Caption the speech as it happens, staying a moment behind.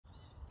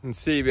You can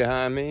see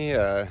behind me,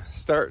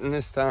 starting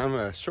this time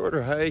a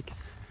shorter hike,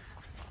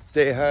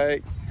 day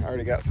hike. I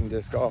already got some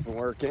disc golf and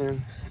work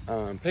in.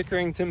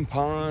 Pickerington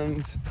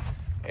Ponds,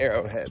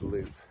 Arrowhead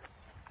Loop.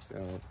 So, I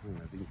don't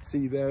know if you can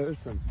see those,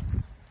 some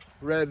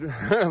red,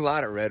 a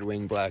lot of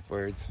red-winged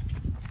blackbirds.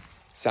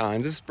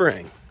 Signs of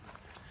spring.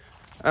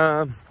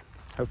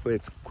 Hopefully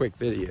it's a quick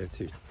video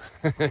too.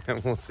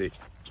 We'll see.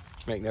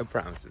 Make no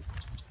promises.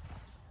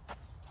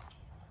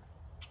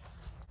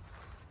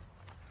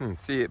 You can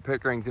see at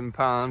Pickerington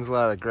Ponds, a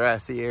lot of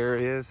grassy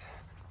areas,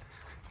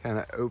 kind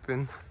of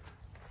open.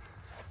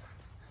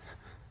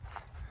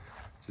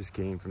 Just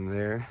came from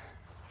there.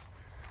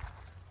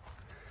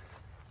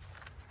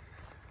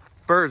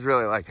 Birds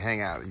really like to hang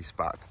out at these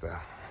spots though.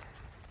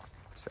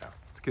 So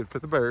it's good for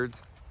the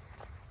birds.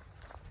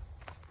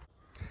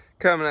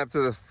 Coming up to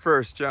the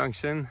first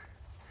junction.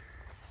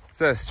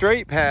 It's a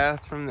straight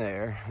path from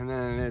there, and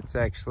then it's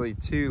actually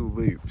 2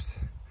 loops.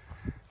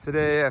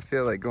 Today I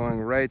feel like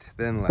going right,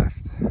 then left.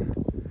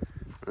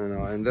 And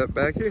I'll end up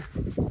back here.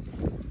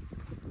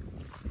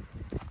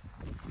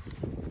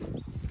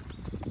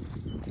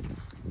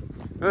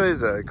 Well,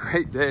 it's a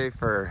great day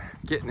for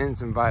getting in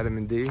some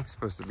vitamin D. It's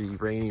supposed to be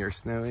rainy or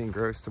snowy and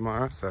gross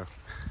tomorrow, so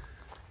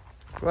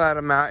glad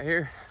I'm out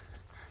here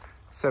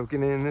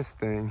soaking in this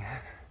thing.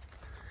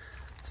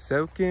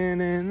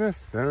 Soaking in the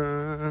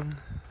sun.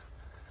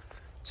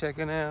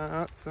 Checking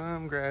out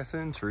some grass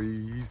and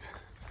trees.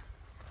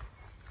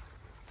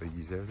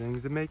 These are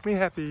things that make me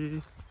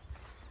happy.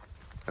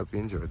 Hope you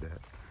enjoyed that.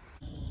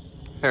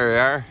 There we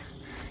are.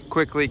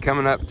 Quickly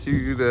coming up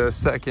to the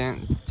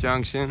second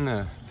junction,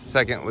 the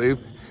second loop.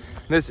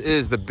 This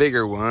is the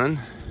bigger one.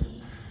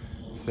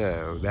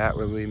 So that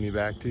would lead me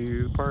back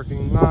to the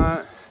parking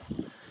lot.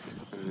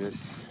 And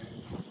this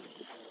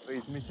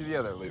leads me to the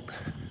other loop.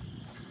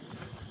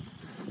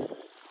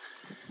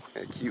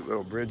 Got a cute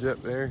little bridge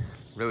up there.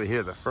 Really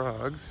hear the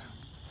frogs.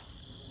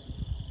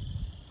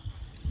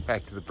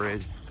 Back to the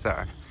bridge.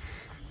 Sorry.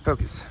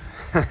 Focus.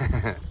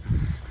 That's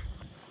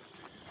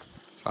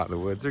why the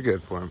woods are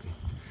good for me.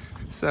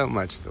 So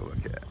much to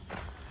look at.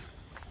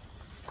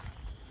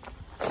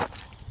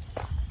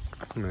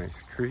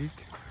 Nice creek.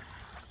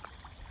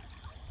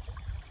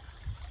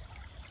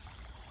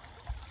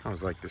 I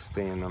always like to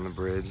stand on the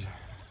bridge.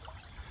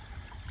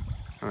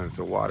 It's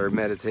a water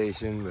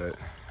meditation, but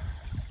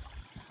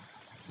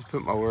just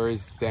put my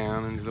worries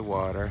down into the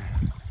water.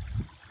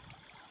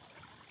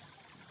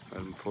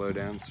 Let them flow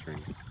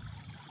downstream.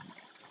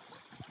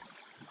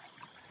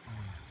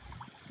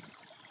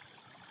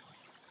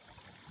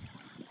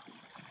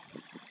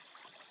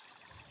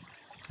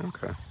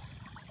 Okay.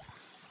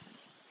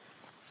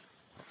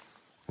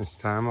 This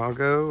time I'll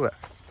go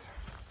left.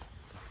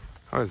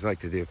 I always like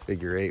to do a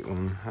figure 8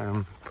 when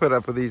I'm put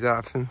up with these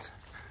options.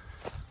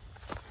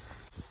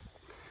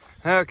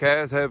 Okay,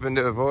 I was hoping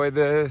to avoid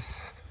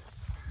this.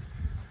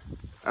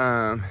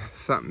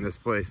 Something this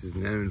place is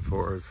known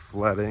for is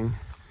flooding.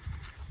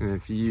 And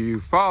if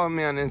you follow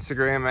me on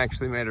Instagram, I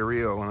actually made a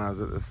reel when I was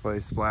at this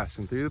place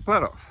splashing through the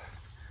puddles.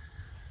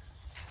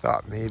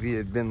 Thought maybe it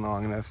had been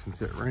long enough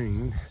since it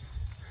rained.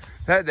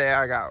 That day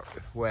I got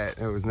wet.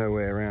 There was no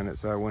way around it,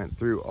 so I went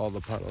through all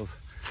the puddles.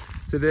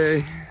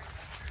 Today,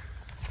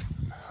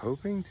 I'm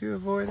hoping to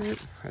avoid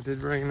it. I did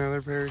bring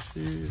another pair of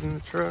shoes in the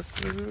truck.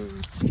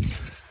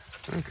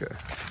 Okay.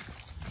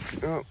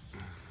 Oh.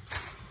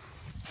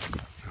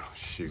 Oh,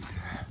 shoot.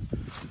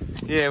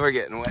 Yeah, we're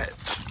getting wet.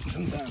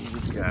 Sometimes you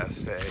just gotta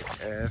say,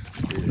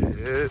 F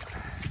it.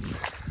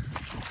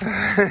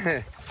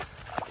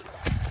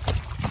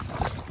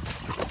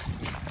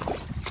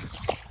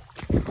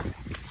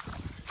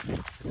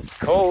 It's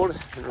cold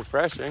and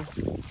refreshing,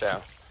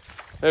 so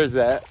there's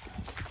that.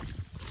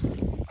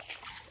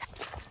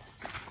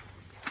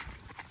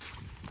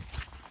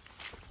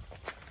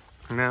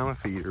 Now my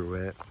feet are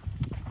wet.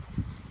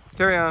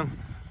 Carry on.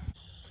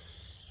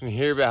 You can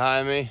hear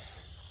behind me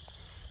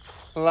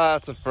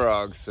lots of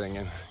frogs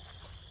singing.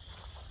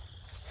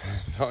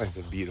 It's always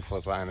a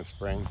beautiful sign of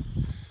spring.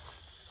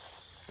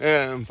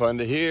 And fun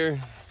to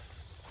hear.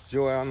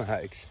 Joy on the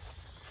hikes.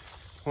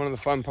 One of the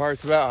fun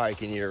parts about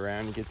hiking year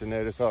round, you get to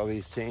notice all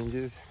these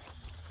changes.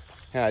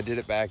 Yeah, I did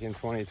it back in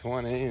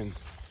 2020 and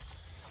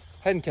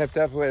hadn't kept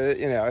up with it.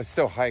 You know, I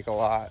still hike a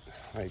lot,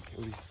 like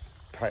at least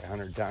probably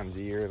 100 times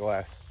a year the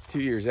last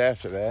 2 years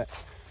after that.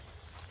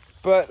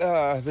 But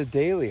the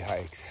daily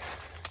hikes,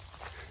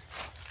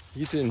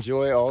 you get to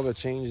enjoy all the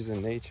changes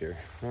in nature.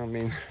 I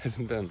mean, there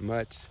hasn't been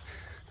much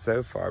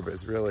so far, but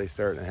it's really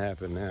starting to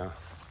happen now.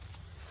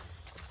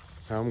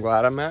 I'm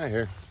glad I'm out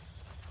here.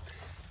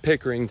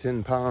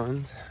 Pickerington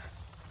Ponds,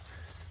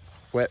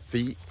 wet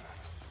feet,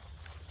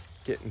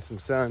 getting some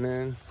sun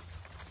in,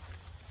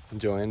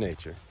 enjoying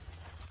nature.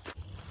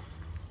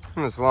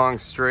 On this long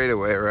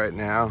straightaway right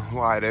now,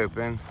 wide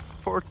open.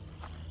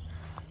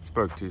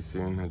 Spoke too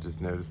soon, I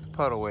just noticed the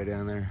puddle way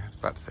down there. I was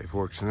about to say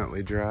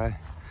fortunately dry.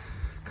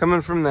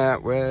 Coming from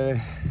that way,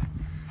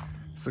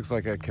 this looks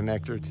like a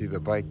connector to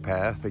the bike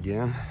path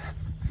again.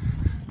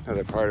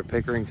 Another part of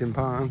Pickerington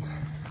Ponds.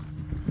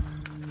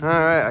 All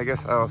right, I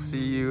guess I'll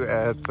see you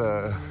at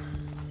the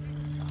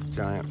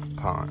giant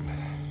pond.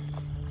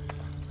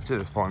 Which at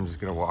this point I'm just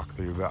gonna walk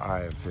through, but I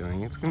have a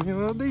feeling it's gonna be a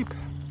little deep.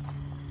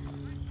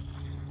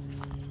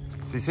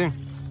 See you soon.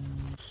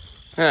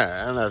 Yeah,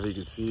 I don't know if you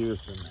can see,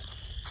 there's some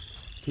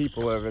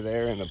people over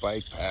there in the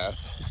bike path.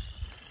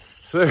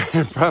 So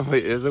there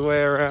probably is a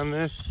way around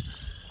this.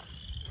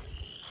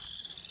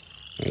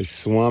 A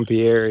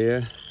swampy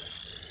area.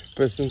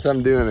 But since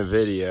I'm doing a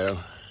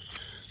video,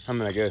 I'm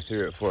gonna go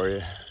through it for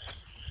you.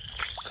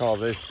 Call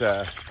this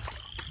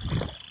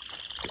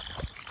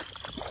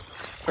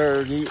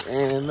Fergie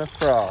and the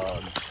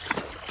Frogs.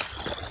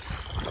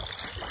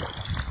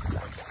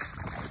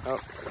 Oh,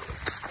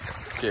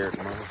 scared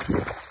me.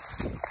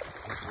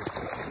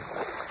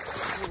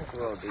 A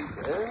little deep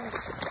there.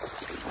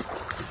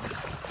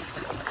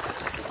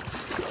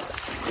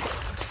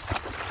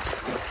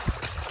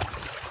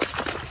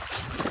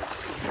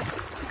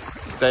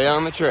 Stay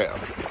on the trail.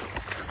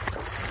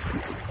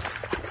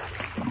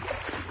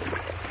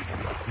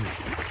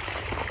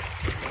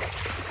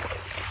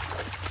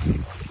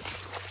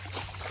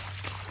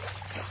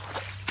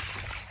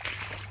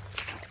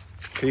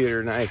 Feet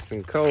are nice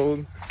and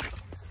cold.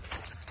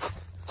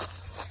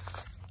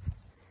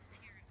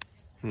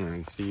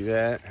 And see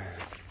that?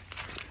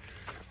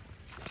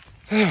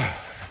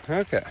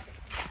 Okay.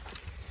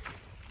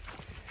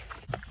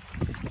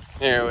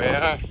 Here we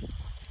are.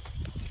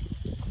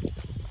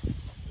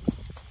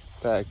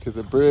 Back to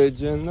the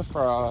bridge and the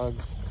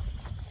frogs.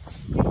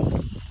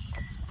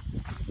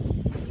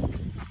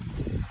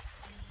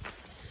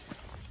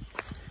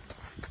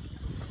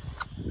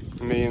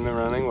 Me in the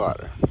running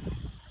water.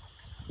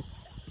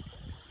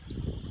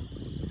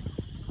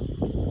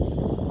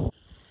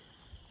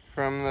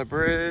 From the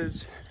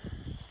bridge,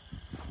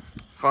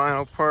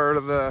 final part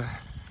of the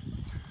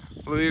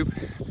loop,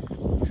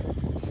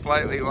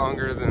 slightly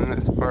longer than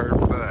this part,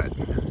 but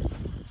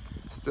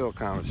still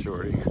kind of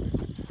shorty.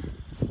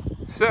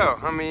 So,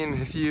 I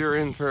mean, if you're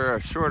in for a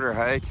shorter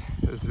hike,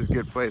 this is a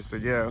good place to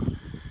go.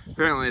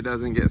 Apparently it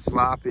doesn't get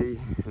sloppy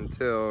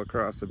until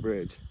across the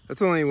bridge.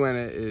 That's only when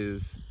it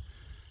is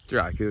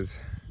dry, because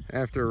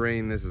after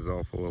rain, this is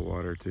all full of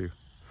water too.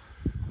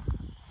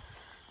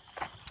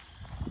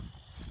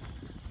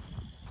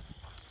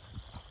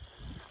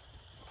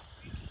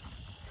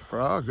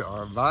 Frogs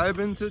are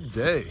vibing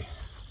today.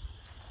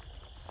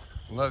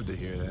 Love to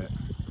hear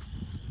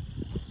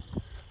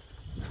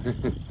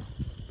that.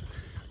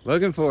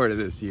 Looking forward to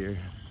this year.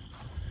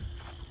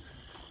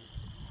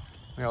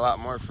 Got a lot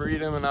more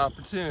freedom and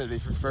opportunity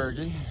for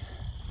Fergie.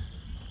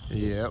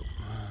 Yep.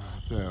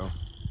 So,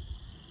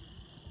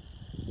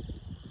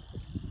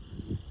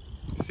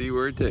 see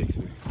where it takes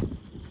me.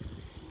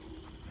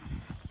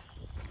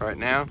 Right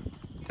now,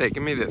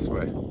 taking me this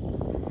way.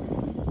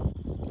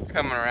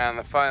 Coming around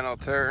the final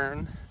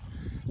turn.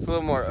 It's a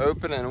little more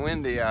open and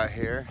windy out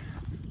here.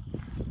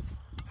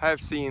 I've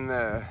seen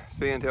the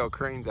sandhill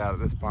cranes out of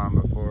this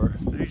pond before.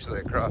 They're usually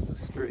across the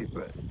street,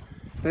 but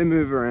they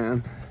move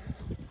around.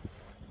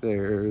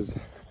 There's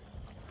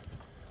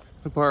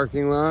the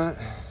parking lot,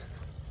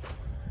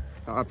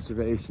 the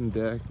observation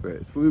deck, but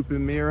it's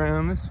looping me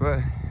around this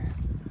way.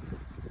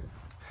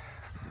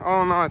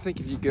 Oh no, I think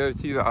if you go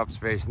to the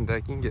observation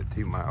deck, you can get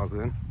 2 miles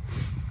in.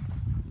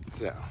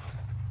 So,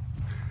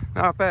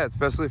 not bad,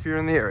 especially if you're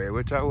in the area,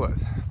 which I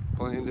was.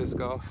 Playing disc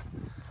golf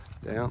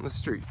down the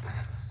street.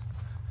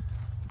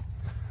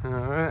 All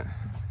right,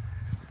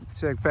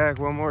 check back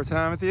one more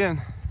time at the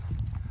end.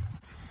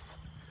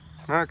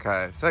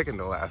 Okay, second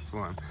to last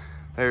one.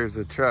 There's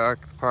the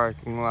truck, the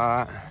parking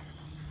lot,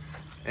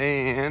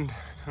 and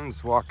I'm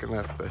just walking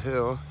up the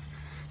hill,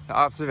 the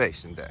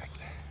observation deck.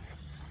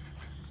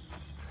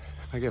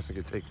 I guess I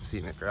could take the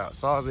scenic route,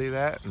 so I'll do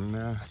that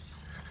and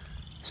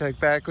check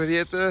back with you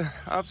at the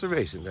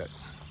observation deck.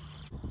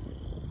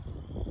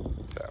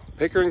 So,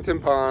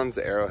 Pickerington Ponds,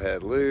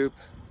 Arrowhead Loop,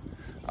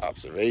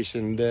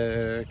 observation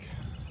deck,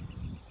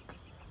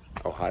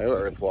 Ohio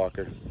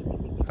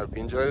Earthwalker. Hope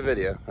you enjoy the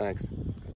video. Thanks.